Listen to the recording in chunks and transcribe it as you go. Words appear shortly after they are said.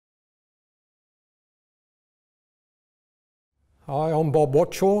Hi, I'm Bob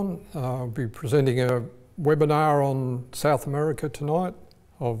Watchorn. I'll be presenting a webinar on South America tonight.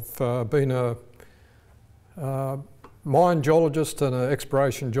 I've been a mine geologist and an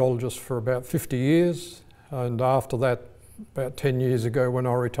exploration geologist for about 50 years, and after that, about 10 years ago when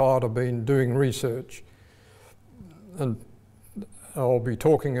I retired, I've been doing research. And I'll be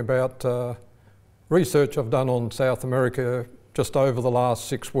talking about research I've done on South America just over the last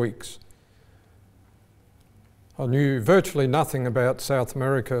 6 weeks. I knew virtually nothing about South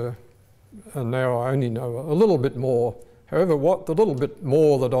America, and now I only know a little bit more. However, the little bit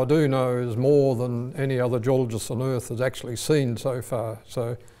more that I do know is more than any other geologist on Earth has actually seen so far.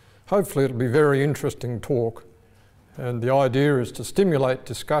 So hopefully it'll be a very interesting talk. And the idea is to stimulate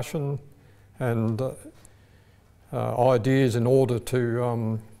discussion and ideas in order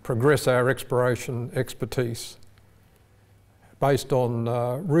to progress our exploration expertise based on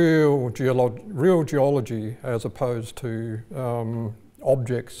real geology as opposed to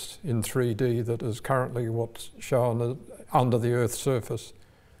objects in 3D that is currently what's shown under the Earth's surface.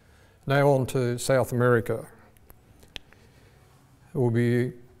 Now on to South America. We'll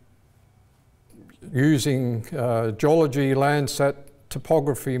be using geology, Landsat,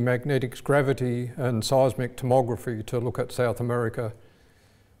 topography, magnetics, gravity and seismic tomography to look at South America,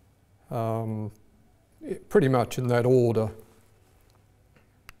 pretty much in that order.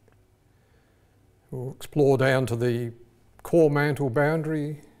 We'll explore down to the Core Mantle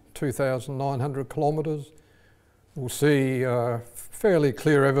Boundary, 2,900 kilometres. We'll see fairly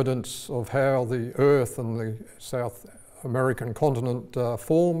clear evidence of how the Earth and the South American continent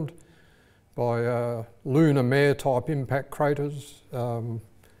formed by lunar mare type impact craters in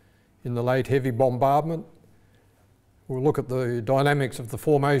the Late Heavy Bombardment. We'll look at the dynamics of the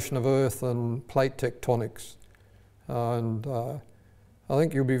formation of Earth and plate tectonics. And I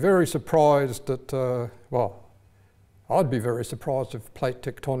think you'll be very surprised that, well, I'd be very surprised if plate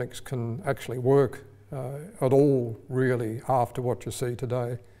tectonics can actually work at all, really, after what you see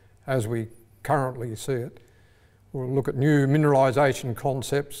today, as we currently see it. We'll look at new mineralisation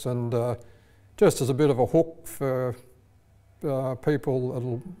concepts, and just as a bit of a hook for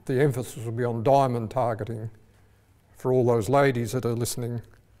people, the emphasis will be on diamond targeting for all those ladies that are listening.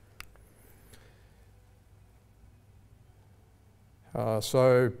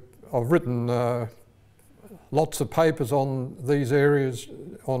 So I've written lots of papers on these areas,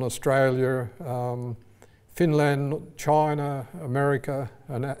 on Australia, Finland, China, America,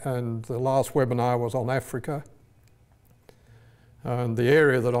 and the last webinar was on Africa. And the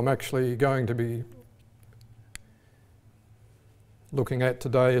area that I'm actually going to be looking at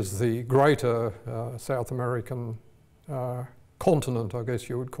today is the greater South American continent, I guess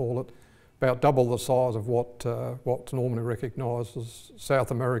you would call it, about double the size of what's normally recognised as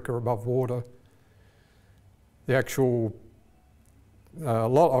South America above water. The actual,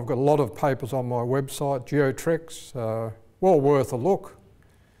 I've got a lot of papers on my website, GeoTreks, well worth a look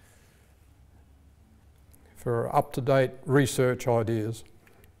for up-to-date research ideas.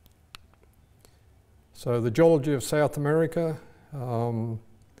 So the geology of South America,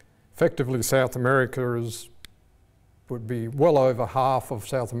 effectively South America would be well over half of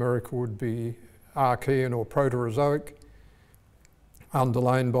South America would be Archean or Proterozoic,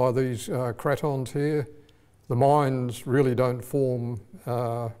 underlain by these cratons here. The mines really don't form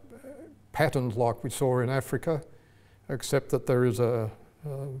patterns like we saw in Africa, except that there is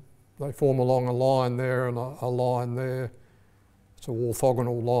they form along a line there and a line there. So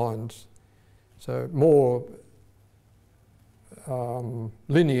orthogonal lines. So more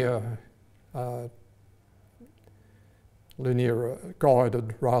linear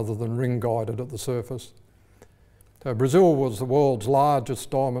guided rather than ring guided at the surface. Brazil was the world's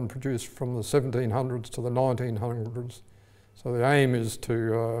largest diamond produced from the 1700s to the 1900s. So the aim is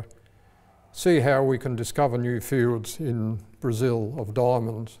to see how we can discover new fields in Brazil of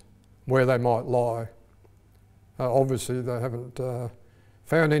diamonds, where they might lie. Obviously they haven't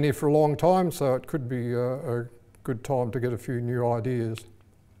found any for a long time, so it could be a good time to get a few new ideas.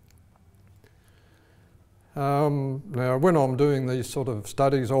 Now, when I'm doing these sort of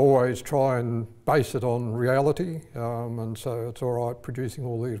studies, I always try and base it on reality, and so it's all right producing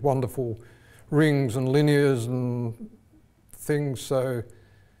all these wonderful rings and linears and things. So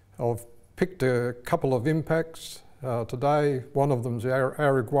I've picked a couple of impacts today. One of them is the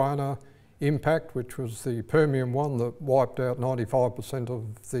Araguaia impact, which was the Permian one that wiped out 95%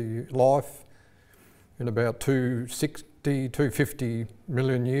 of the life in about 250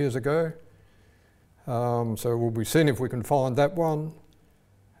 million years ago. So we'll be seeing if we can find that one.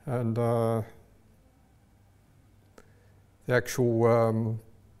 And the actual,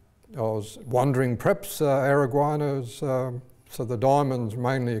 I was wondering perhaps Araguaia is So the diamonds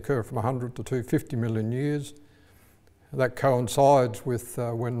mainly occur from 100 to 250 million years. That coincides with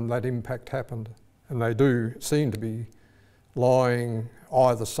when that impact happened. And they do seem to be lying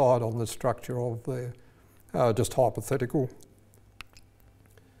either side on the structure of the, just hypothetical.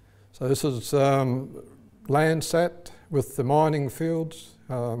 So this is Landsat with the mining fields.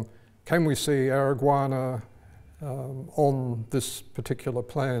 Can we see Araguana on this particular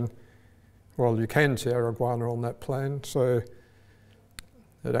plan? Well, you can see Araguana on that plan, so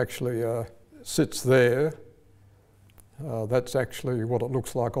it actually sits there. That's actually what it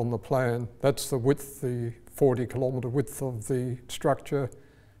looks like on the plan. That's the width, the 40-kilometre width of the structure,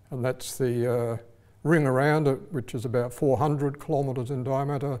 and that's the ring around it, which is about 400 kilometres in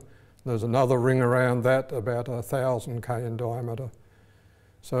diameter. There's another ring around that, about 1,000 k in diameter.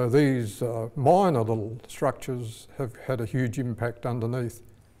 So these minor little structures have had a huge impact underneath,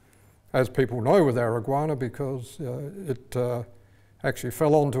 as people know with Araguana, because it actually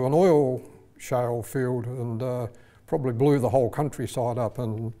fell onto an oil shale field and probably blew the whole countryside up,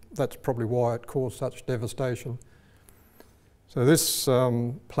 and that's probably why it caused such devastation. So this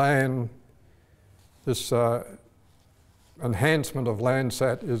plan, this enhancement of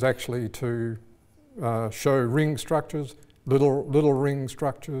Landsat is actually to show ring structures, little ring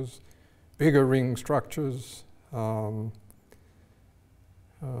structures, bigger ring structures, and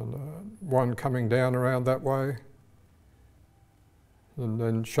one coming down around that way, and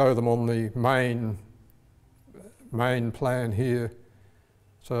then show them on the main plan here.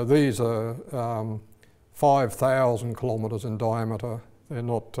 So these are 5,000 kilometres in diameter. They're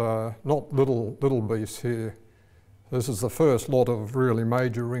not little beasts here. This is the first lot of really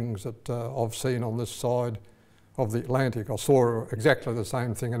major rings that I've seen on this side of the Atlantic. I saw exactly the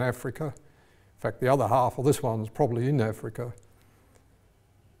same thing in Africa. In fact, the other half of this one's probably in Africa.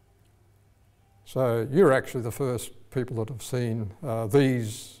 So you're actually the first people that have seen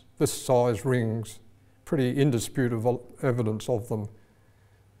this size rings, pretty indisputable evidence of them.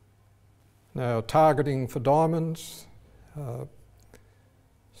 Now, targeting for diamonds.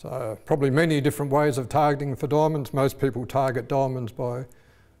 So probably many different ways of targeting for diamonds. Most people target diamonds by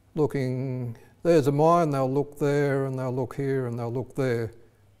looking, there's a mine, they'll look there and they'll look here and they'll look there.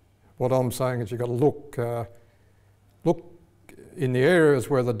 What I'm saying is you've got to look in the areas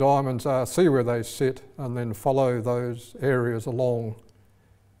where the diamonds are, see where they sit, and then follow those areas along.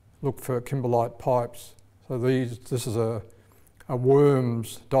 Look for kimberlite pipes. So this is a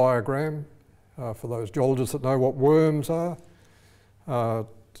worms diagram for those geologists that know what worms are.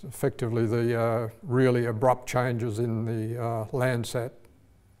 Effectively the really abrupt changes in the Landsat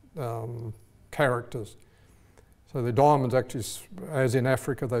characters. So the diamonds actually, as in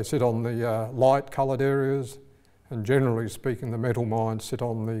Africa, they sit on the light coloured areas, and generally speaking the metal mines sit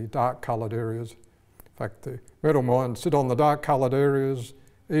on the dark coloured areas. In fact, the metal mines sit on the dark coloured areas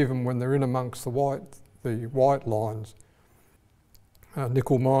even when they're in amongst the white lines.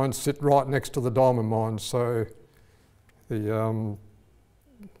 Nickel mines sit right next to the diamond mines, so the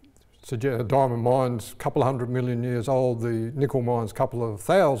diamond mine's a couple of 100 million years old, the nickel mine's a couple of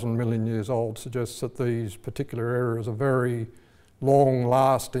 1,000 million years old, suggests that these particular areas are very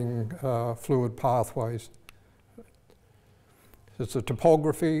long-lasting fluid pathways. It's a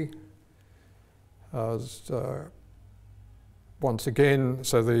topography. Once again,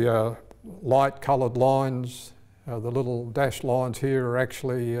 so the light-coloured lines, the little dashed lines here are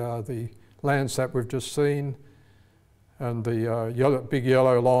actually the Landsat we've just seen. And the big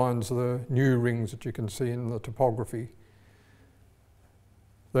yellow lines are the new rings that you can see in the topography.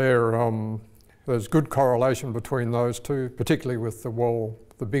 There's good correlation between those two, particularly with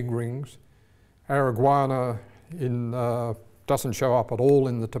the big rings. Araguana doesn't show up at all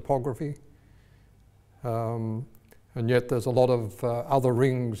in the topography. And yet there's a lot of other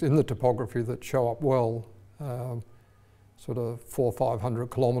rings in the topography that show up well, sort of 400 or 500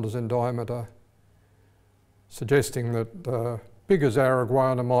 kilometres in diameter, suggesting that big as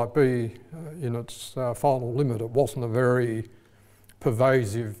Araguana might be in its final limit, it wasn't a very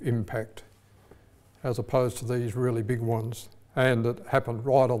pervasive impact as opposed to these really big ones. And it happened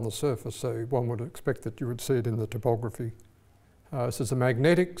right on the surface, so one would expect that you would see it in the topography. This is the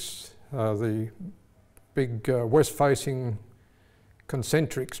magnetics, the big west-facing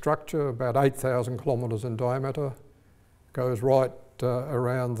concentric structure, about 8,000 kilometres in diameter, goes right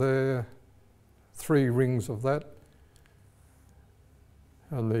around there. 3 rings of that,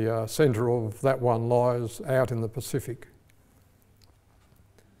 and the centre of that one lies out in the Pacific.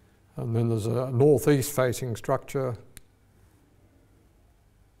 And then there's a northeast facing structure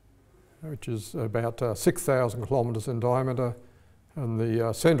which is about 6,000 kilometres in diameter, and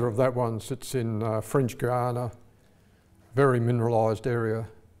the centre of that one sits in French Guiana, very mineralised area.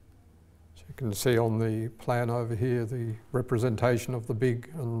 So you can see on the plan over here the representation of the big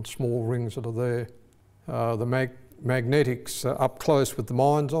and small rings that are there. The magnetics up close with the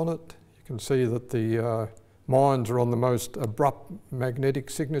mines on it. You can see that the mines are on the most abrupt magnetic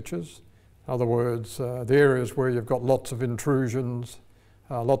signatures. In other words, the areas where you've got lots of intrusions,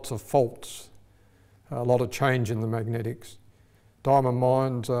 lots of faults, a lot of change in the magnetics. Diamond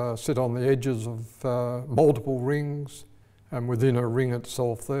mines sit on the edges of multiple rings, and within a ring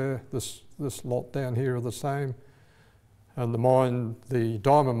itself there, this lot down here are the same. And the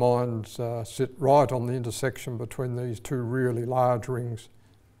diamond mines sit right on the intersection between these two really large rings,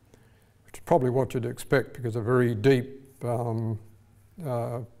 which is probably what you'd expect because they're very deep.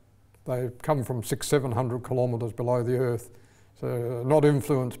 They come from 600-700 kilometres below the Earth, so not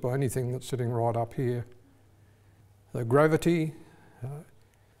influenced by anything that's sitting right up here. The gravity,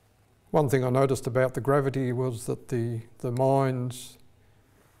 one thing I noticed about the gravity was that the mines,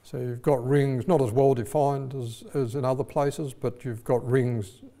 so you've got rings, not as well defined as in other places, but you've got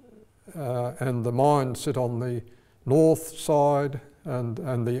rings and the mines sit on the north side and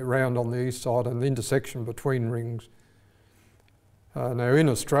around on the east side, and the intersection between rings. Now in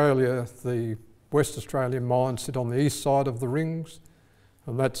Australia, the West Australian mines sit on the east side of the rings,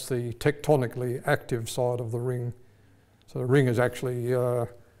 and that's the tectonically active side of the ring. So the ring is actually a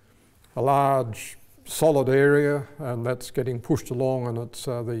large solid area, and that's getting pushed along, and it's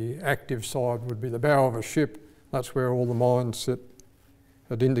the active side would be the bow of a ship. That's where all the mines sit.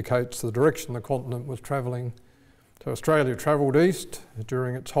 It indicates the direction the continent was travelling. So Australia travelled east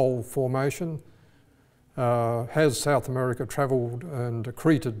during its whole formation. Has South America travelled and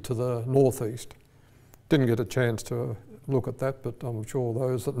accreted to the northeast? Didn't get a chance to look at that, but I'm sure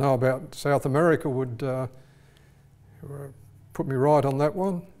those that know about South America would put me right on that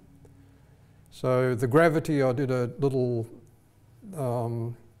one. So the gravity, I did a little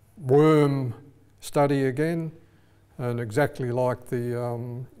worm study again, and exactly like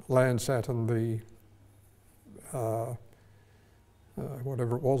the Landsat and the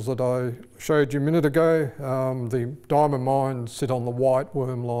whatever it was that I showed you a minute ago, the diamond mines sit on the white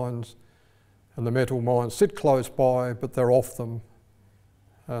worm lines, and the metal mines sit close by, but they're off them.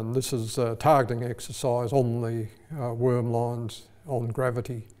 And this is a targeting exercise on the worm lines on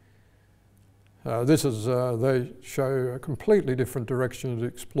gravity. They show a completely different direction to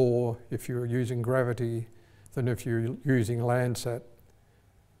explore if you're using gravity than if you're using Landsat.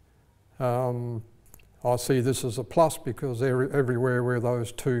 I see this as a plus because everywhere where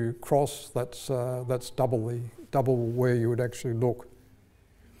those two cross, that's double where you would actually look.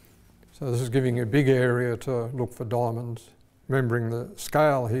 So this is giving you a big area to look for diamonds. Remembering the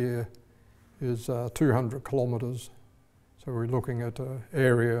scale here is 200 kilometres. So we're looking at an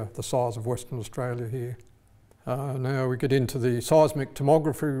area the size of Western Australia here. Now we get into the seismic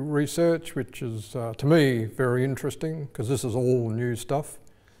tomography research, which is, to me, very interesting because this is all new stuff.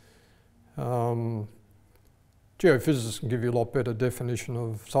 Geophysicists can give you a lot better definition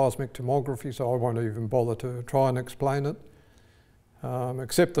of seismic tomography, so I won't even bother to try and explain it,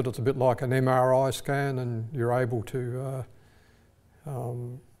 except that it's a bit like an MRI scan, and you're able to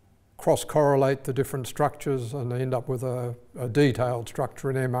cross-correlate the different structures and end up with a detailed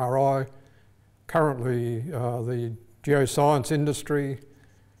structure in MRI. Currently, the geoscience industry,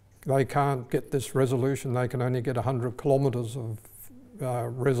 they can't get this resolution. They can only get 100 kilometres of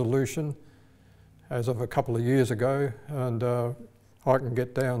resolution as of a couple of years ago, and I can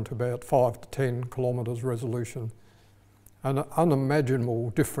get down to about 5 to 10 kilometres resolution. An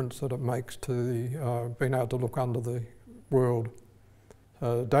unimaginable difference that it makes to the being able to look under the world.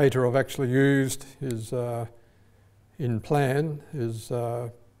 Data I've actually used is in plan is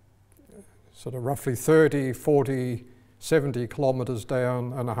sort of roughly 30, 40, 70 kilometres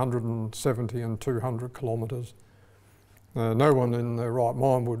down and 170 and 200 kilometres. No one in their right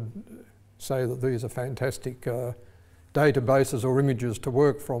mind would say that these are fantastic databases or images to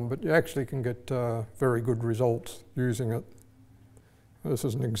work from, but you actually can get very good results using it. This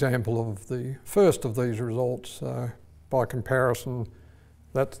is an example of the first of these results. By comparison,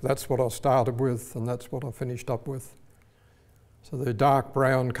 that's what I started with and that's what I finished up with. So the dark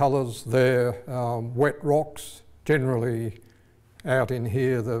brown colours, they're wet rocks. Generally out in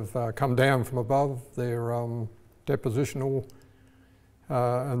here they've come down from above, they're depositional.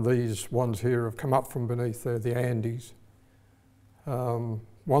 And these ones here have come up from beneath, they're the Andes.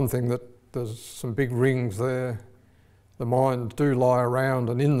 One thing that there's some big rings there. The mines do lie around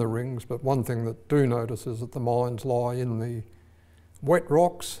and in the rings, but one thing that do notice is that the mines lie in the wet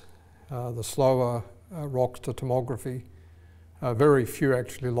rocks, the slower rocks to tomography. Very few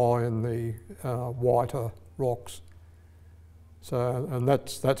actually lie in the whiter rocks. So, and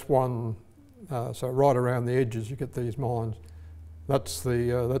that's one, so right around the edges you get these mines. That's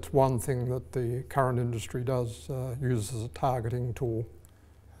one thing that the current industry does, uses as a targeting tool.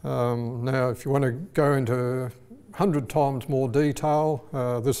 Now, if you want to go into 100 times more detail,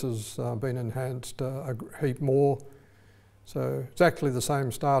 this has been enhanced a heap more. So exactly the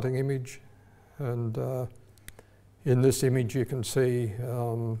same starting image, and in this image you can see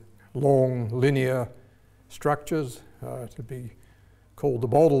long linear structures. To be called the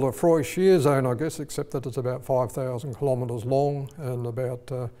Boulder-Lefroy shear zone, I guess, except that it's about 5,000 kilometres long and about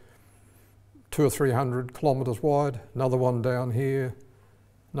 200 or 300 kilometres wide. Another one down here,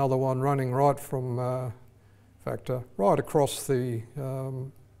 another one running right from, in fact, right across the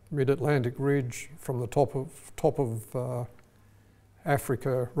mid-Atlantic ridge from the top of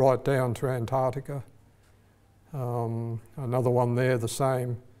Africa right down to Antarctica. Another one there, the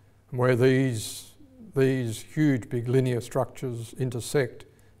same, where these huge big linear structures intersect.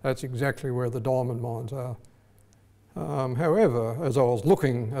 That's exactly where the diamond mines are. However, as I was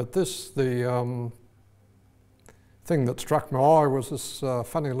looking at this, the thing that struck my eye was this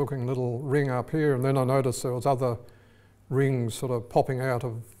funny looking little ring up here, and then I noticed there was other rings sort of popping out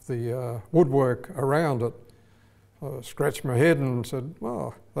of the woodwork around it. I scratched my head and said,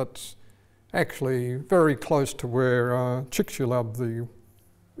 well, that's actually very close to where Chicxulub, the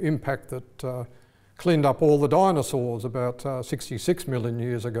impact that cleaned up all the dinosaurs about 66 million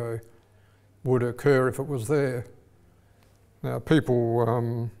years ago, would occur if it was there. Now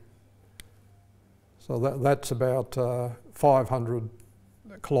people, so that's about 500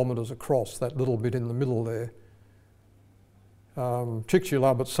 kilometres across, that little bit in the middle there.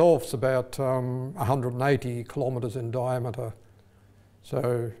 Chicxulub itself's about 180 kilometres in diameter.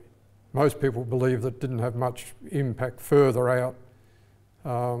 So most people believe that it didn't have much impact further out.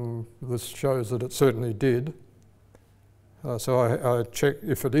 This shows that it certainly did. So I checked,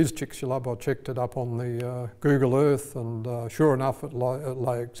 if it is Chicxulub, I checked it up on the Google Earth, and sure enough it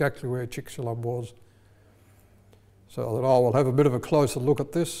lay exactly where Chicxulub was. So I thought, oh, we'll have a bit of a closer look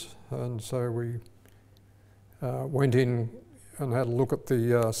at this, and so we went in and had a look at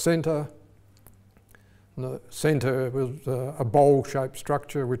the centre. The centre was a bowl-shaped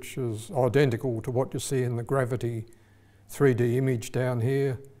structure which is identical to what you see in the gravity 3D image down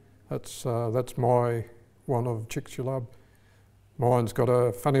here. That's my one of Chicxulub. Mine's got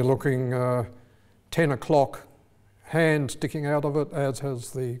a funny looking 10 o'clock hand sticking out of it, as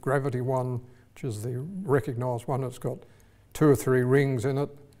has the gravity one, which is the recognised one. It's got 2 or 3 rings in it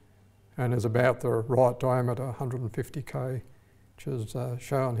and is about the right diameter, 150K, which is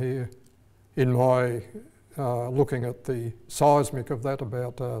shown here. In my looking at the seismic of that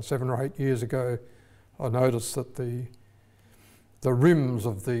about 7 or 8 years ago, I noticed that the rims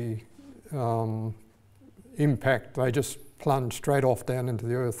of the impact, they just plunge straight off down into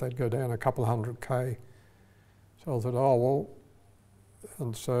the earth. They'd go down a couple of 100K. So I thought, oh well,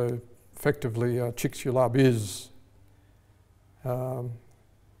 and so effectively Chicxulub is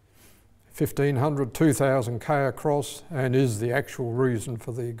 1,500, 2,000K across, and is the actual reason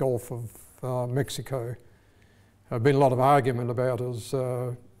for the Gulf of Mexico. There's been a lot of argument about as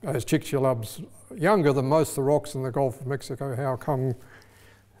Chicxulub's younger than most of the rocks in the Gulf of Mexico, how come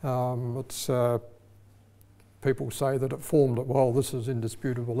people say that it formed it? Well, this is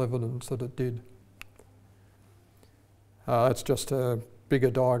indisputable evidence that it did. That's just a bigger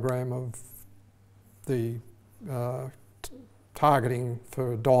diagram of the targeting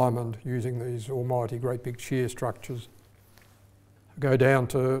for diamond using these almighty great big shear structures. Go down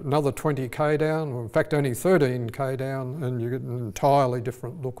to another 20K down, or in fact only 13K down, and you get an entirely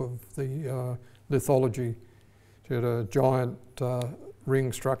different look of the lithology. You get a giant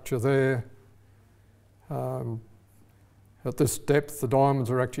ring structure there. At this depth, the diamonds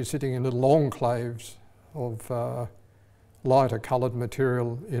are actually sitting in little enclaves of lighter coloured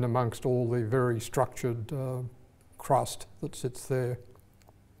material in amongst all the very structured crust that sits there.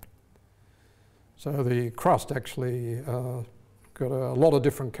 So the crust actually got a lot of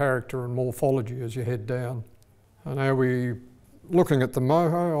different character and morphology as you head down. And now we're looking at the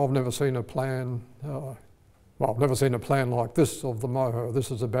Moho. I've never seen a plan, well, I've never seen a plan like this of the Moho.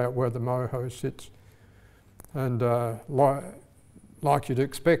 This is about where the Moho sits. And like you'd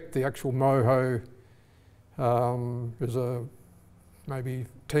expect, the actual Moho is a maybe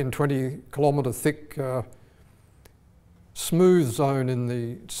 10, 20 kilometre thick smooth zone in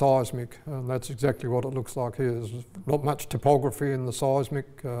the seismic, and that's exactly what it looks like here. There's not much topography in the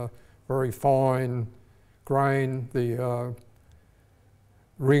seismic, very fine grain. The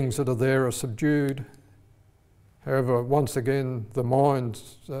rings that are there are subdued. However, once again, the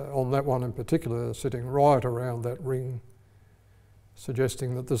mines on that one in particular are sitting right around that ring.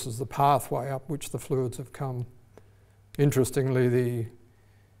 suggesting that this is the pathway up which the fluids have come. Interestingly,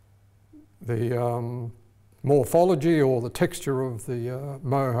 the morphology or the texture of the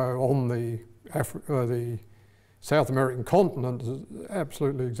moho on the South American continent is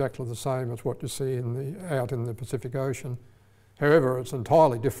absolutely exactly the same as what you see out in the Pacific Ocean. However, it's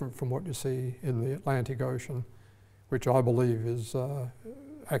entirely different from what you see in the Atlantic Ocean, which I believe is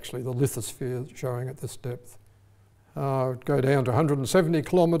actually the lithosphere showing at this depth. Go down to 170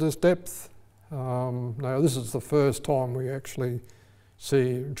 kilometres depth. Now this is the first time we actually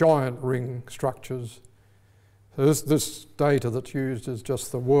see giant ring structures. So this data that's used is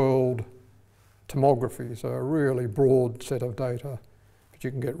just the world tomography, so a really broad set of data, but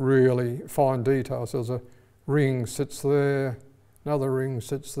you can get really fine details. There's a ring sits there, another ring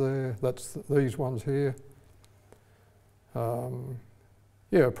sits there, that's these ones here.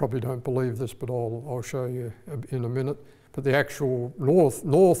 Yeah, I probably don't believe this, but I'll show you in a minute. But the actual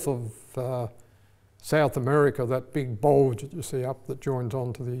north of South America, that big bulge that you see up that joins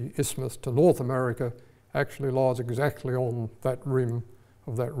onto the isthmus to North America, actually lies exactly on that rim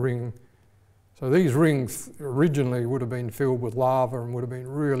of that ring. So these rings originally would have been filled with lava and would have been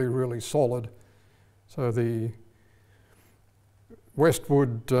really, really solid. So the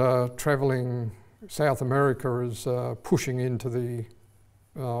westward travelling South America is pushing into the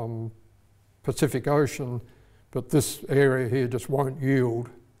Pacific Ocean, but this area here just won't yield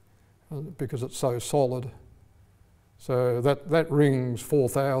because it's so solid. So that ring's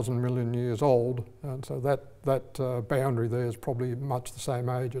 4,000 million years old, and so that boundary there is probably much the same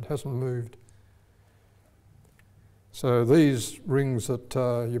age. It hasn't moved. So these rings that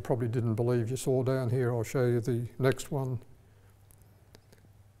you probably didn't believe you saw down here, I'll show you the next one.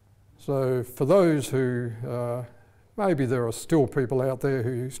 So for those who, maybe there are still people out there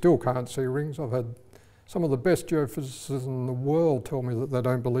who still can't see rings. I've had some of the best geophysicists in the world tell me that they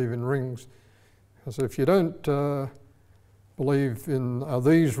don't believe in rings. So if you don't believe in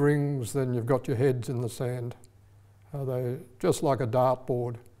these rings, then you've got your heads in the sand. They're just like a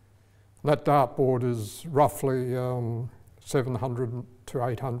dartboard. That dartboard is roughly 700 to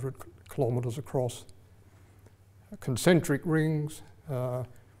 800 kilometres across. Concentric rings,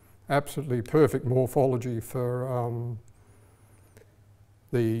 absolutely perfect morphology for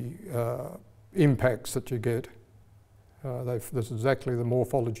the impacts that you get. This is exactly the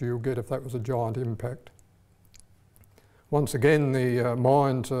morphology you'll get if that was a giant impact. Once again, the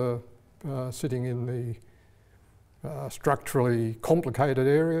mines are sitting in the structurally complicated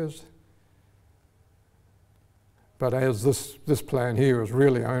areas. But as this plan here is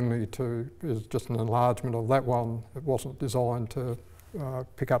really is just an enlargement of that one, it wasn't designed to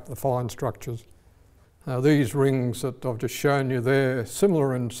pick up the fine structures. These rings that I've just shown you, they're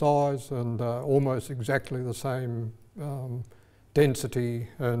similar in size and almost exactly the same density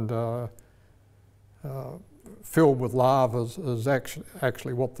and filled with lava as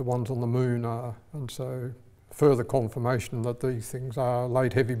actually what the ones on the moon are. And so further confirmation that these things are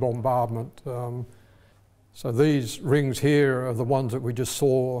late heavy bombardment. So these rings here are the ones that we just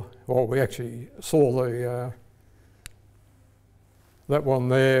saw, well, we actually saw that one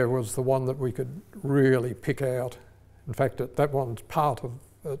there was the one that we could really pick out. In fact, that one's part of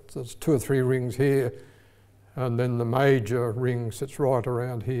it. There's 2 or 3 rings here, and then the major ring sits right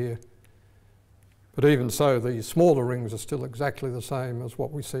around here. But even so, the smaller rings are still exactly the same as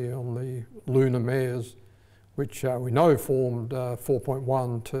what we see on the lunar mares, which we know formed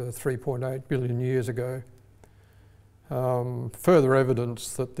 4.1 to 3.8 billion years ago. Further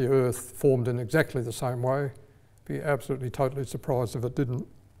evidence that the Earth formed in exactly the same way. Be absolutely totally surprised if it didn't.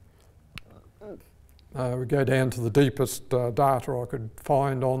 We go down to the deepest data I could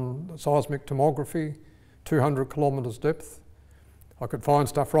find on seismic tomography, 200 kilometres depth. I could find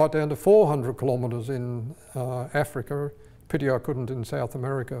stuff right down to 400 kilometres in Africa. Pity I couldn't in South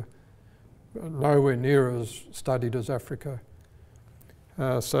America. Nowhere near as studied as Africa.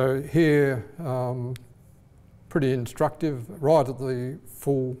 So here, pretty instructive, right at the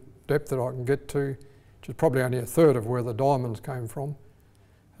full depth that I can get to, which is probably only a third of where the diamonds came from.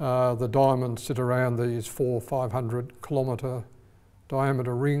 The diamonds sit around these 400-500 kilometre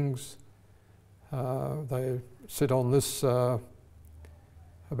diameter rings. They sit on this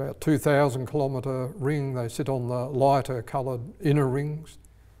about 2,000 kilometre ring. They sit on the lighter coloured inner rings.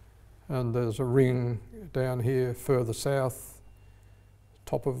 And there's a ring down here further south,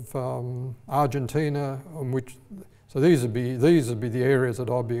 top of Argentina, on which, so these would be the areas that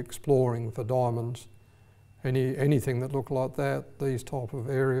I'd be exploring for diamonds. Anything that looked like that, these type of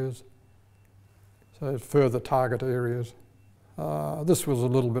areas. So further target areas. This was a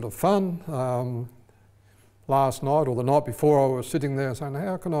little bit of fun. last night or the night before, I was sitting there saying,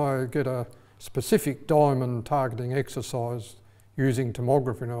 how can I get a specific diamond targeting exercise using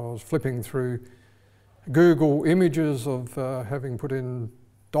tomography? And I was flipping through Google images of having put in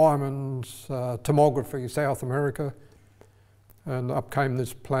diamonds, tomography, South America, and up came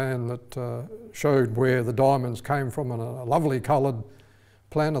this plan that showed where the diamonds came from, and a lovely coloured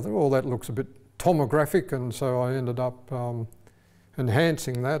plan. I thought, oh, that looks a bit tomographic, and so I ended up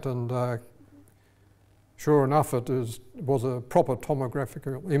enhancing that, and sure enough, it was a proper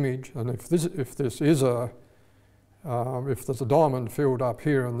tomographic image. And if there's a diamond field up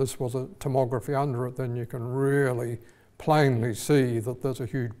here and this was a tomography under it, then you can really plainly see that there's a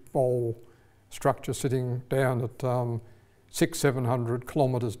huge bowl structure sitting down at 600-700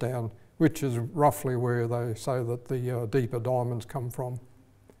 kilometres down, which is roughly where they say that the deeper diamonds come from.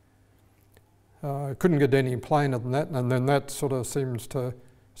 Couldn't get any plainer than that, and then that sort of seems to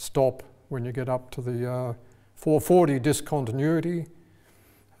stop when you get up to the 440 discontinuity,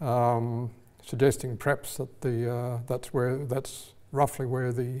 suggesting perhaps that that's roughly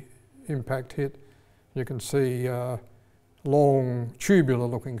where the impact hit. You can see long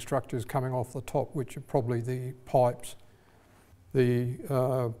tubular-looking structures coming off the top, which are probably the pipes.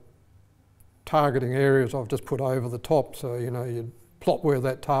 The targeting areas I've just put over the top, so you know you'd plot where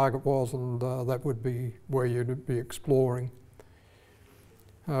that target was, and that would be where you'd be exploring.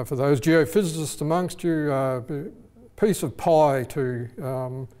 For those geophysicists amongst you, a piece of pie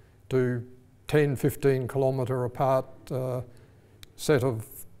to do 10-15 kilometre apart set of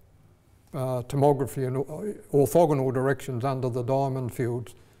tomography in orthogonal directions under the diamond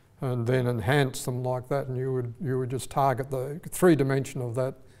fields, and then enhance them like that, and you would just target the 3-dimension of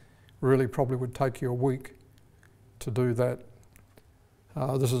that. Really probably would take you a week to do that.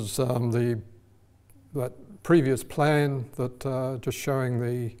 This is that previous plan that just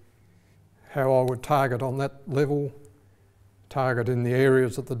showing how I would target on that level, target in the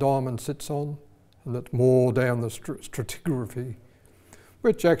areas that the diamond sits on, and that's more down the stratigraphy,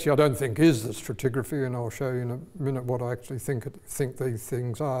 which actually I don't think is the stratigraphy, and I'll show you in a minute what I actually think these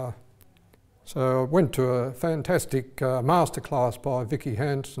things are. So I went to a fantastic masterclass by Vicky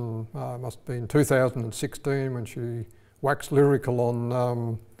Hansen, must have been 2016, when she waxed lyrical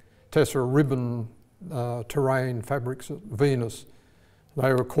on tessera ribbon terrain fabrics at Venus.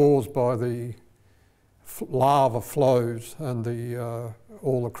 They were caused by the lava flows and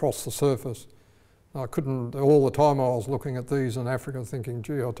all across the surface. I couldn't, all the time I was looking at these in Africa thinking,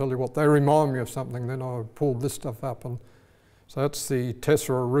 gee, I'll tell you what, they remind me of something. Then I pulled this stuff up, and so that's the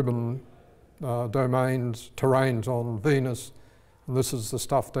tessera ribbon terrains on Venus, and this is the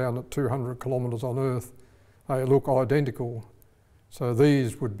stuff down at 200 kilometres on Earth. They look identical. So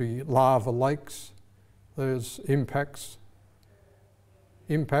these would be lava lakes. There's impact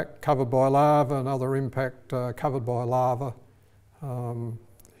covered by lava, and other impact covered by lava.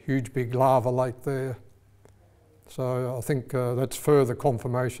 Huge big lava lake there. So I think that's further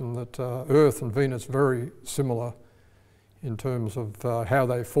confirmation that Earth and Venus are very similar in terms of how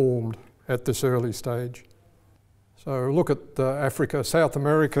they formed at this early stage. So look at Africa, South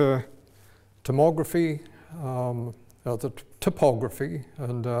America tomography, the topography,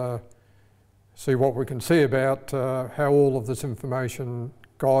 and see what we can see about how all of this information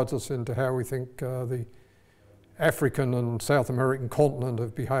guides us into how we think the African and South American continent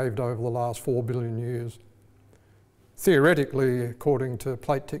have behaved over the last 4 billion years. Theoretically, according to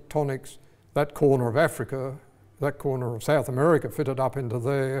plate tectonics, that corner of Africa, that corner of South America fitted up into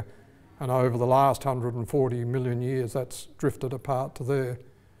there, and over the last 140 million years that's drifted apart to there.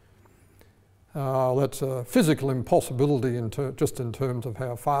 That's a physical impossibility just in terms of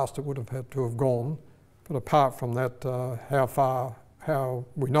how fast it would have had to have gone, but apart from that, how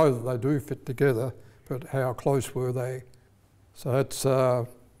we know that they do fit together, but how close were they? So that's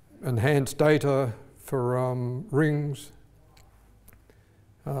enhanced data for rings,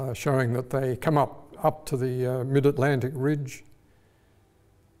 showing that they come up to the mid-Atlantic ridge.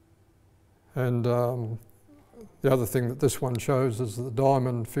 And the other thing that this one shows is the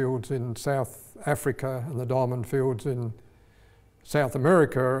diamond fields in South Africa and the diamond fields in South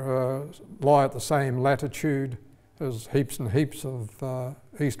America lie at the same latitude. There's heaps and heaps of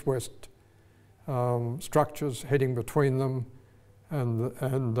east-west structures heading between them, and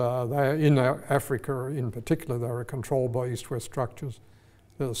they in Africa in particular, they are controlled by east-west structures.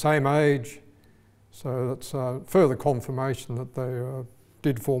 They're the same age, so that's further confirmation that they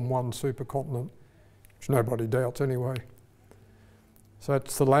did form one supercontinent, which nobody doubts anyway. So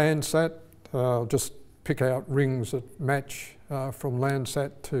that's the Landsat. Just pick out rings that match from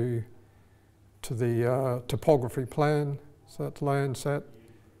Landsat to the topography plan. So that's Landsat.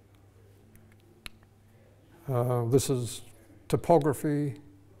 This is topography,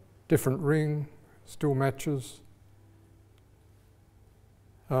 different ring, still matches.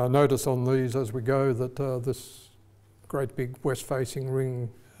 Notice on these as we go that this great big west-facing ring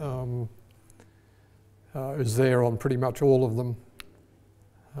is there on pretty much all of them.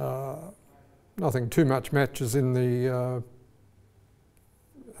 Nothing too much matches in the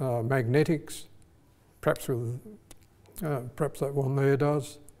magnetics, perhaps that one there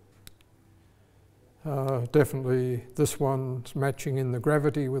does. Definitely this one's matching in the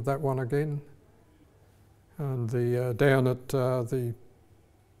gravity with that one again. And the down at the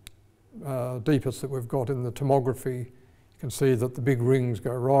deepest that we've got in the tomography, you can see that the big rings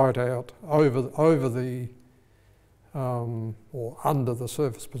go right out over the or under the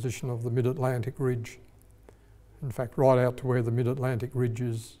surface position of the mid-Atlantic ridge. In fact, right out to where the mid-Atlantic ridge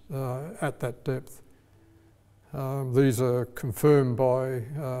is at that depth. These are confirmed by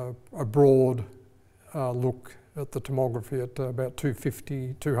a broad look at the tomography at about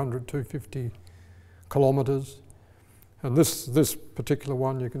 250 kilometres. And this particular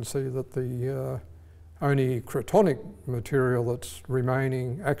one, you can see that the only cratonic material that's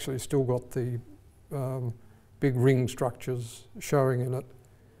remaining actually still got the big ring structures showing in it.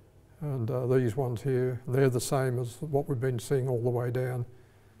 And these ones here, they're the same as what we've been seeing all the way down.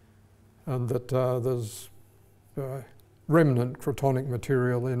 And that there's remnant cratonic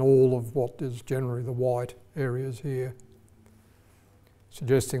material in all of what is generally the white areas here,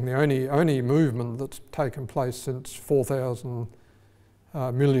 suggesting the only movement that's taken place since 4,000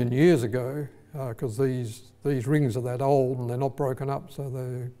 million years ago, because these rings are that old and they're not broken up,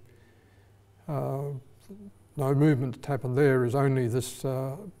 so no movement that's happened there is only this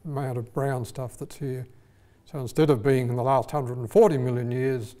amount of brown stuff that's here. So instead of being in the last 140 million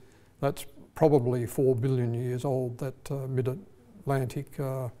years, that's probably 4 billion years old, that mid-Atlantic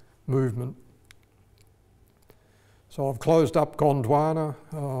movement. So I've closed up Gondwana,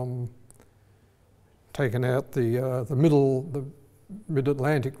 taken out the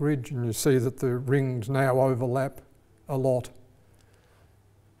mid-Atlantic ridge, and you see that the rings now overlap a lot.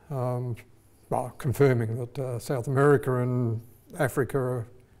 Well, confirming that South America and Africa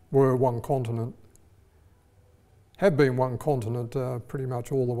were one continent, have been one continent pretty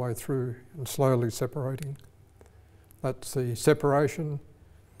much all the way through and slowly separating. That's the separation.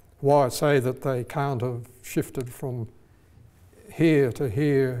 Why I say that they can't have shifted from here to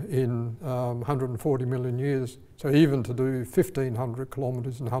here in 140 million years. So even to do 1,500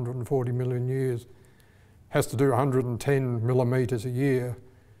 kilometres in 140 million years has to do 110 millimetres a year.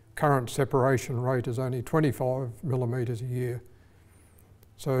 Current separation rate is only 25 millimetres a year.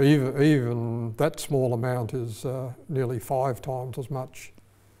 So even that small amount is nearly 5 times as much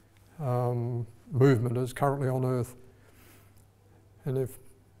movement as currently on Earth. And if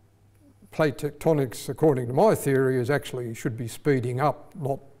plate tectonics, according to my theory, is actually should be speeding up,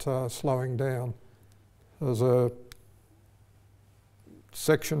 not slowing down. There's a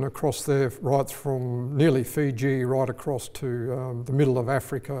section across there right from nearly Fiji right across to the middle of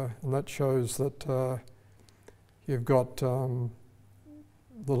Africa, and that shows that you've got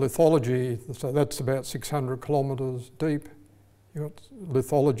the lithology, so that's about 600 kilometres deep. You've got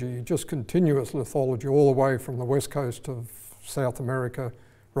lithology, just continuous lithology all the way from the west coast of South America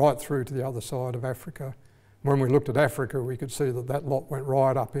right through to the other side of Africa. When we looked at Africa, we could see that that lot went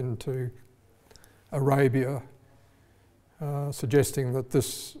right up into Arabia, suggesting that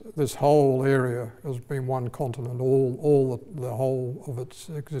this whole area has been one continent, the whole of its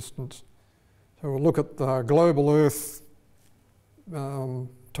existence. So we'll look at the global Earth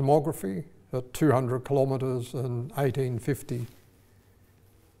tomography at 200 kilometres in 1850.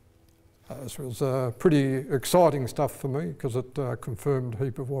 This was pretty exciting stuff for me because it confirmed a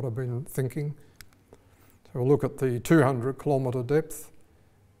heap of what I've been thinking. So we'll look at the 200 kilometre depth.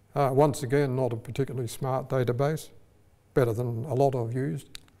 Once again, not a particularly smart database, better than a lot I've used.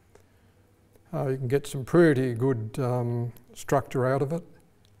 You can get some pretty good structure out of it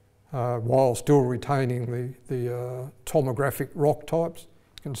while still retaining the tomographic rock types.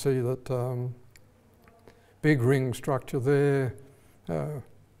 You can see that big ring structure there,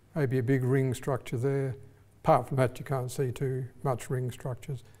 maybe a big ring structure there. Apart from that, you can't see too much ring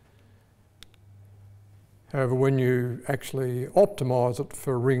structures. However, when you actually optimise it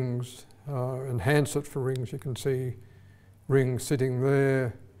for rings, enhance it for rings, you can see rings sitting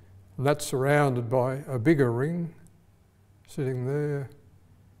there, and that's surrounded by a bigger ring sitting there.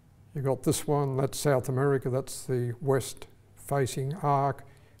 You've got this one, that's South America, that's the west-facing arc.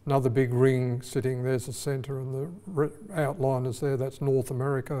 Another big ring sitting, there's the centre, and the outline is there, that's North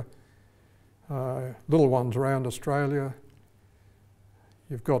America. Little ones around Australia.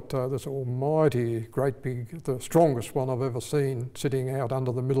 you've got this almighty, great big, the strongest one I've ever seen, sitting out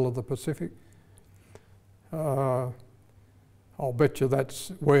under the middle of the Pacific. I'll bet you that's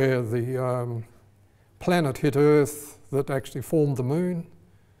where the planet hit Earth that actually formed the moon,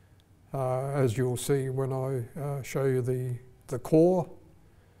 as you'll see when I show you the core.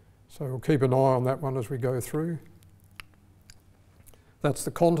 So we'll keep an eye on that one as we go through. That's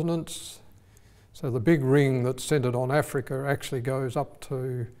the continents. So the big ring that's centred on Africa actually goes up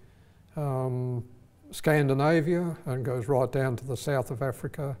to Scandinavia and goes right down to the south of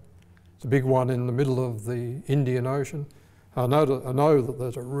Africa. It's a big one in the middle of the Indian Ocean. I know that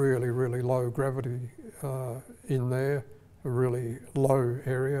there's a really, really low gravity in there, a really low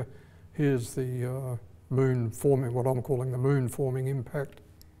area. Here's the moon forming, what I'm calling the moon forming impact.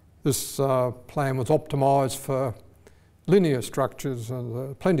 This plan was optimised for linear structures,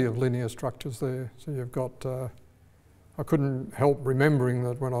 and plenty of linear structures there. So you've got, I couldn't help remembering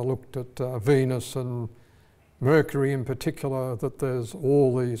that when I looked at Venus and Mercury in particular, that there's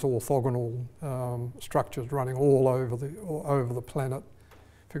all these orthogonal structures running all over the planet.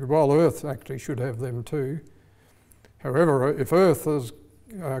 Figured, well, Earth actually should have them too. However, if Earth has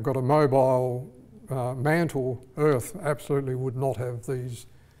got a mobile mantle, Earth absolutely would not have these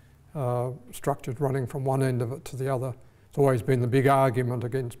structures running from one end of it to the other. It's always been the big argument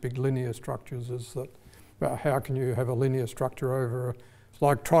against big linear structures, is that, well, how can you have a linear structure over, it's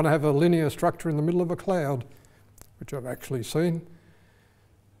like trying to have a linear structure in the middle of a cloud, which I've actually seen.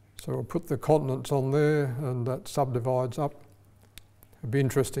 So we'll put the continents on there and that subdivides up. It'd be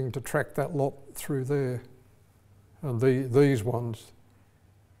interesting to track that lot through there. And these ones,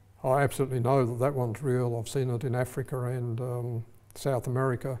 I absolutely know that that one's real. I've seen it in Africa and South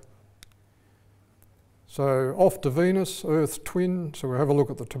America. So off to Venus, Earth's twin. So we'll have a look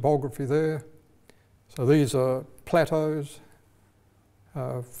at the topography there. So these are plateaus,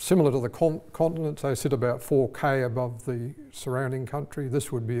 similar to the continents. They sit about 4K above the surrounding country.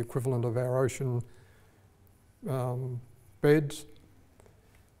 This would be equivalent of our ocean beds.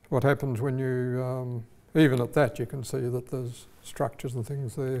 What happens when you, even at that, you can see that there's structures and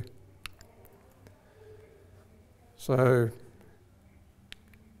things there. So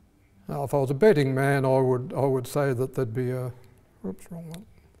now, if I was a betting man, I would say that there'd be a, whoops, wrong one.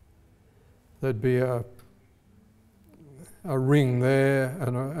 There'd be a ring there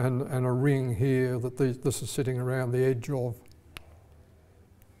and a ring here that this is sitting around the edge of.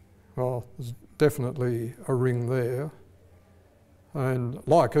 Well, there's definitely a ring there. And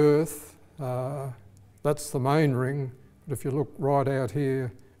like Earth, that's the main ring. But if you look right out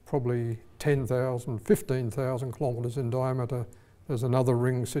here, probably 10,000, 15,000 kilometres in diameter, there's another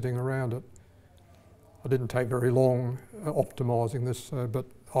ring sitting around it. I didn't take very long optimising this, but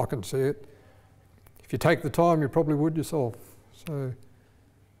I can see it. If you take the time, you probably would yourself. So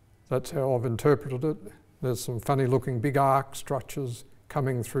that's how I've interpreted it. There's some funny looking big arc structures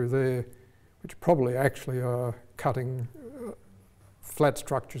coming through there, which probably actually are cutting, flat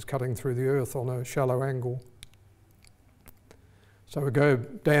structures cutting through the Earth on a shallow angle. So we go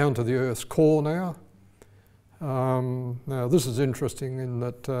down to the Earth's core now. Now this is interesting in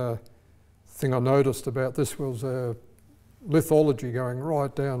that thing I noticed about this was lithology going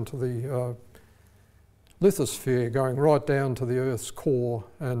right down to the lithosphere, going right down to the Earth's core,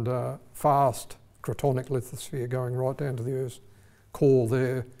 and fast cratonic lithosphere going right down to the Earth's core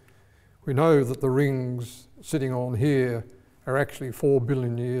there. We know that the rings sitting on here are actually 4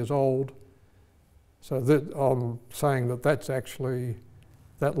 billion years old. So that I'm saying that that's actually,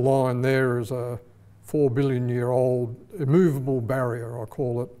 that line there is a 4 billion year old immovable barrier, I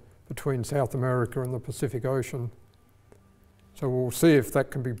call it, between South America and the Pacific Ocean. So we'll see if that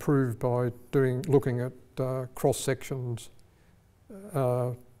can be proved by looking at cross sections,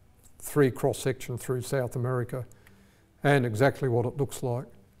 3 cross sections through South America, and exactly what it looks like.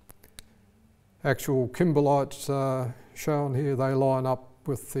 Actual kimberlites shown here, they line up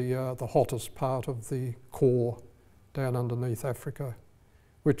with the hottest part of the core down underneath Africa,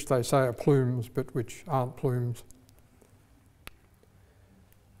 which they say are plumes, but which aren't plumes.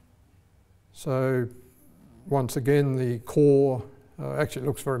 So once again, the core actually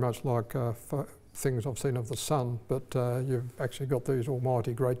looks very much like things I've seen of the sun, but you've actually got these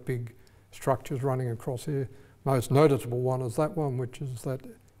almighty great big structures running across here. Most noticeable one is that one, which is that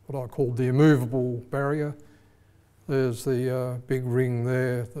what I call the immovable barrier. There's the big ring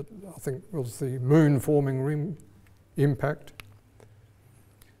there that I think was the moon forming ring impact.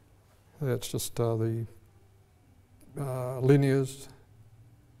 That's just the linears.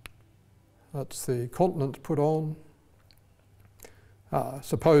 That's the continents put on,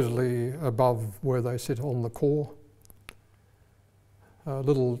 supposedly above where they sit on the core. A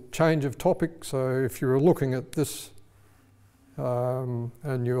little change of topic. So if you were looking at this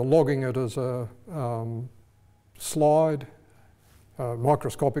and you're logging it as a slide, a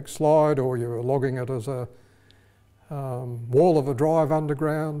microscopic slide, or you're logging it as a wall of a drive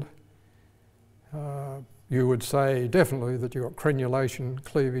underground, you would say definitely that you've got crenulation,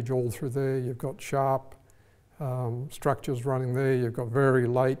 cleavage all through there. You've got sharp structures running there. You've got very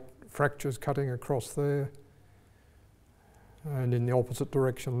late fractures cutting across there and in the opposite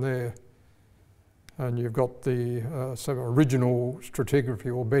direction there. And you've got the some original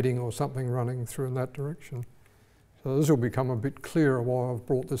stratigraphy or bedding or something running through in that direction. So this will become a bit clearer why I've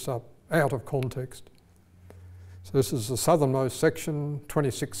brought this up out of context. So this is the southernmost section,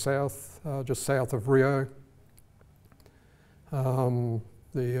 26 south, just south of Rio. The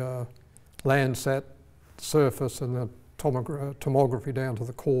Landsat surface and the tomography down to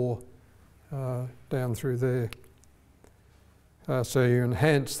the core, down through there. So you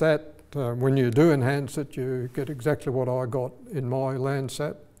enhance that. When you do enhance it, you get exactly what I got in my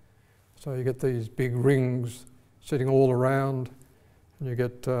Landsat. So you get these big rings sitting all around, and you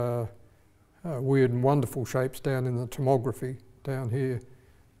get weird and wonderful shapes down in the tomography down here.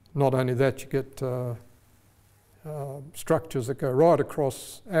 Not only that, you get structures that go right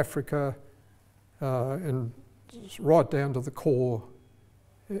across Africa and right down to the core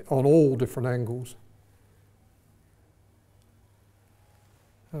on all different angles.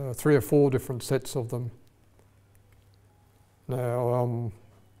 3 or 4 different sets of them. Now,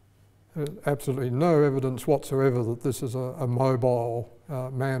 absolutely no evidence whatsoever that this is a mobile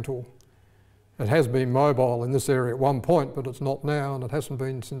mantle. It has been mobile in this area at one point, but it's not now, and it hasn't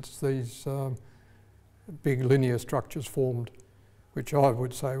been since these big linear structures formed, which I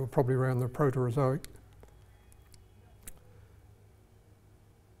would say were probably around the Proterozoic.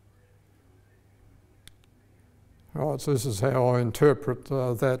 Right, so this is how I interpret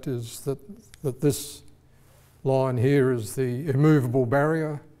that, is that this line here is the immovable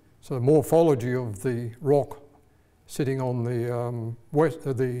barrier. So the morphology of the rock sitting on the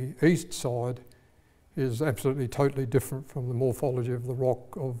the east side is absolutely totally different from the morphology of the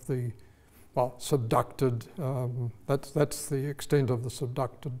rock of the subducted. That's the extent of the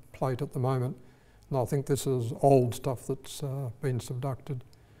subducted plate at the moment, and I think this is old stuff that's been subducted.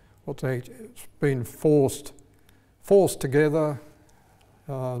 It's been forced together,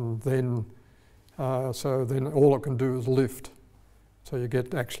 and then so then all it can do is lift. So you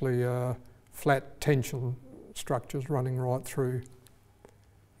get actually flat tension structures running right through.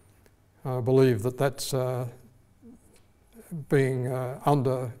 I believe that that's being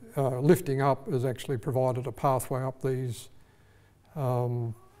lifting up has actually provided a pathway up these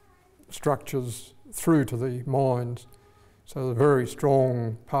structures through to the mines. So there's a very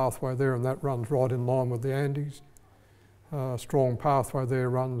strong pathway there, and that runs right in line with the Andes. Strong pathway there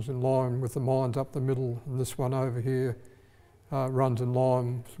runs in line with the mines up the middle, and this one over here runs in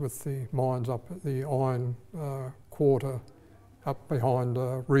line with the mines up at the iron quarter up behind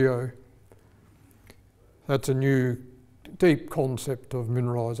Rio. That's a new deep concept of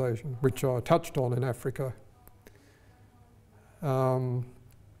mineralisation, which I touched on in Africa. So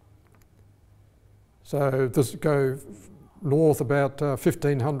this go north about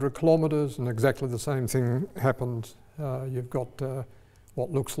 1,500 kilometres, and exactly the same thing happens. You've got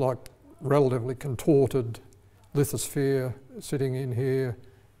what looks like relatively contorted lithosphere sitting in here,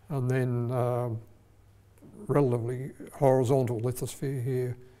 and then relatively horizontal lithosphere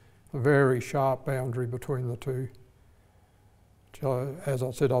here. A very sharp boundary between the two, which, as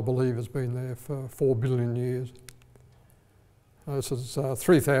I said, I believe has been there for 4 billion years. This is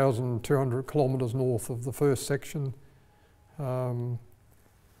 3,200 kilometres north of the first section. So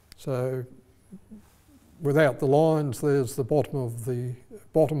without the lines, there's the bottom of the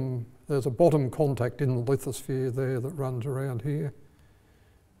bottom. There's a bottom contact in the lithosphere there that runs around here.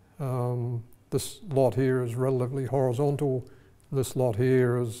 This lot here is relatively horizontal. This lot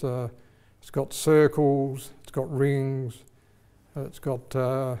here is it's got circles, it's got rings, it's got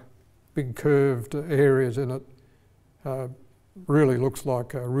big curved areas in it. Really looks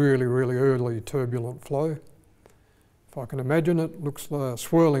like a really early turbulent flow. If I can imagine it, looks like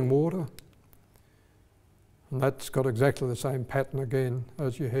swirling water. And that's got exactly the same pattern again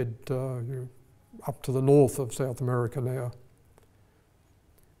as you head up to the north of South America now.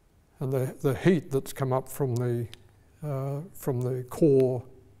 And the heat that's come up from the core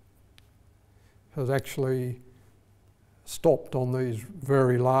has actually stopped on these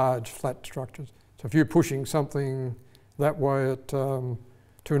very large flat structures. So if you're pushing something that way at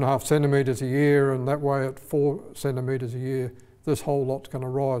 2.5 centimetres a year and that way at 4 centimetres a year, this whole lot's going to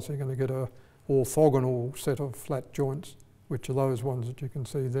rise. So you're going to get a orthogonal set of flat joints which are those ones that you can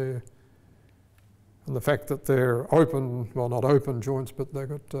see there. And the fact that they're open, well, not open joints, but they've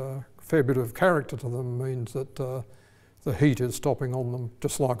got a fair bit of character to them means that the heat is stopping on them,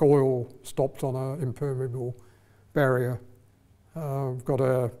 just like oil stops on an impermeable barrier. We've got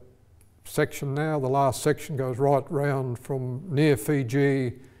a section now, the last section goes right round from near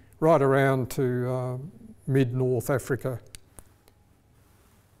Fiji, right around to mid-North Africa.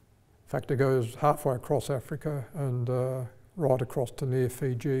 In fact, it goes halfway across Africa and right across to near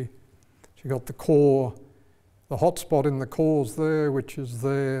Fiji. So you've got the core, the hot spot in the core's there, which is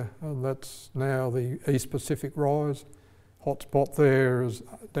there, and that's now the East Pacific Rise. Hot spot there is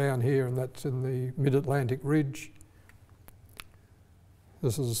down here, and that's in the Mid-Atlantic Ridge.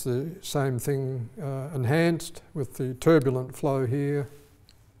 This is the same thing enhanced with the turbulent flow here.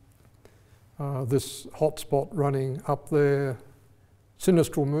 This hot spot running up there,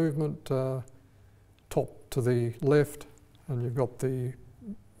 sinistral movement, top to the left, and you've got the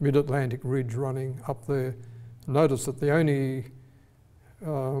Mid-Atlantic Ridge running up there. Notice that the only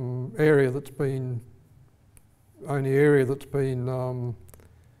area that's been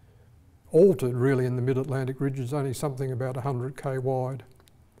altered really in the Mid-Atlantic Ridge is only something about 100k wide.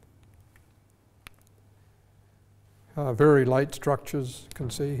 Very late structures, you can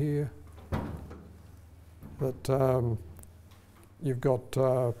see here, that you've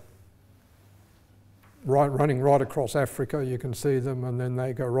got running right across Africa, you can see them, and then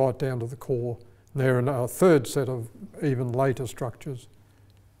they go right down to the core. They're in a third set of even later structures.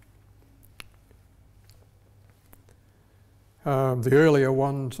 The earlier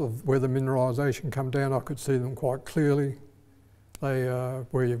ones of where the mineralisation come down, I could see them quite clearly. They,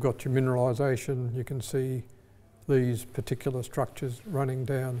 where you've got your mineralisation, you can see these particular structures running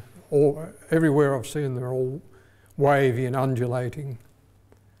down. Everywhere I've seen them, they're all wavy and undulating.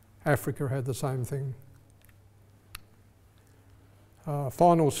 Africa had the same thing.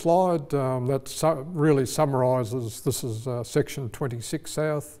 Final slide, that really summarises, this is section 26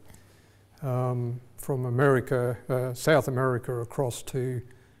 south, from America, South America across to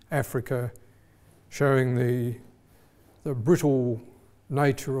Africa, showing the brittle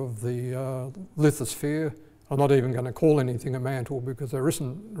nature of the lithosphere. I'm not even going to call anything a mantle because there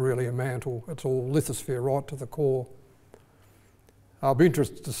isn't really a mantle, it's all lithosphere right to the core. I'll be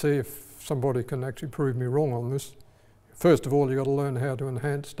interested to see if somebody can actually prove me wrong on this. First of all, you've got to learn how to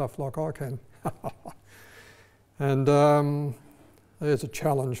enhance stuff like I can. And there's a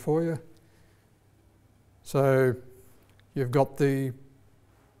challenge for you. So you've got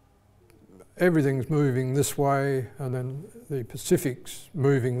everything's moving this way, and then the Pacific's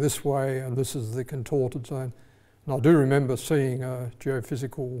moving this way, and this is the contorted zone. And I do remember seeing a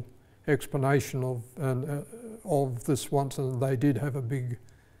geophysical explanation of this once, and they did have a big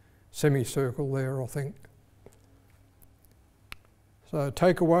semicircle there, I think. So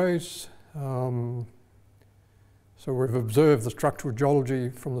takeaways. So we've observed the structural geology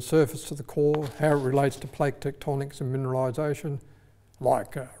from the surface to the core, how it relates to plate tectonics and mineralisation,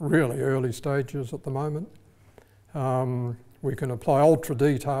 like really early stages at the moment. We can apply ultra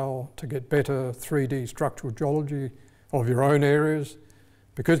detail to get better 3D structural geology of your own areas.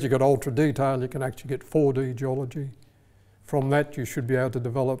 Because you've got ultra detail, you can actually get 4D geology. From that, you should be able to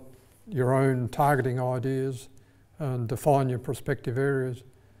develop your own targeting ideas and define your prospective areas.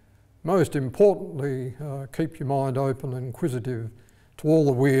 Most importantly, keep your mind open and inquisitive to all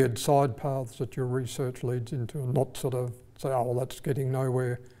the weird side paths that your research leads into, and not sort of say, oh, well, that's getting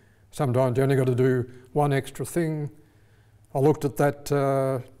nowhere. Sometimes you only got to do one extra thing. I looked at that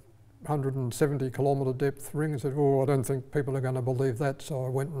 170 kilometre depth ring and said, oh, I don't think people are going to believe that. So I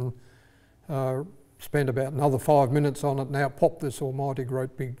went and spent about another 5 minutes on it. Now pop this almighty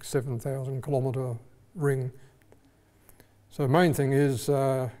great big 7,000 kilometre ring. So the main thing is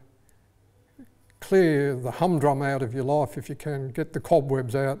clear the humdrum out of your life if you can, get the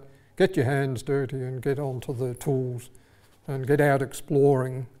cobwebs out, get your hands dirty and get onto the tools and get out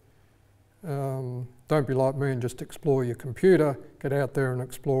exploring. Don't be like me and just explore your computer, get out there and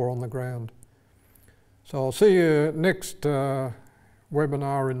explore on the ground. So I'll see you next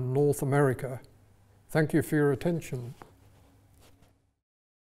webinar in North America. Thank you for your attention.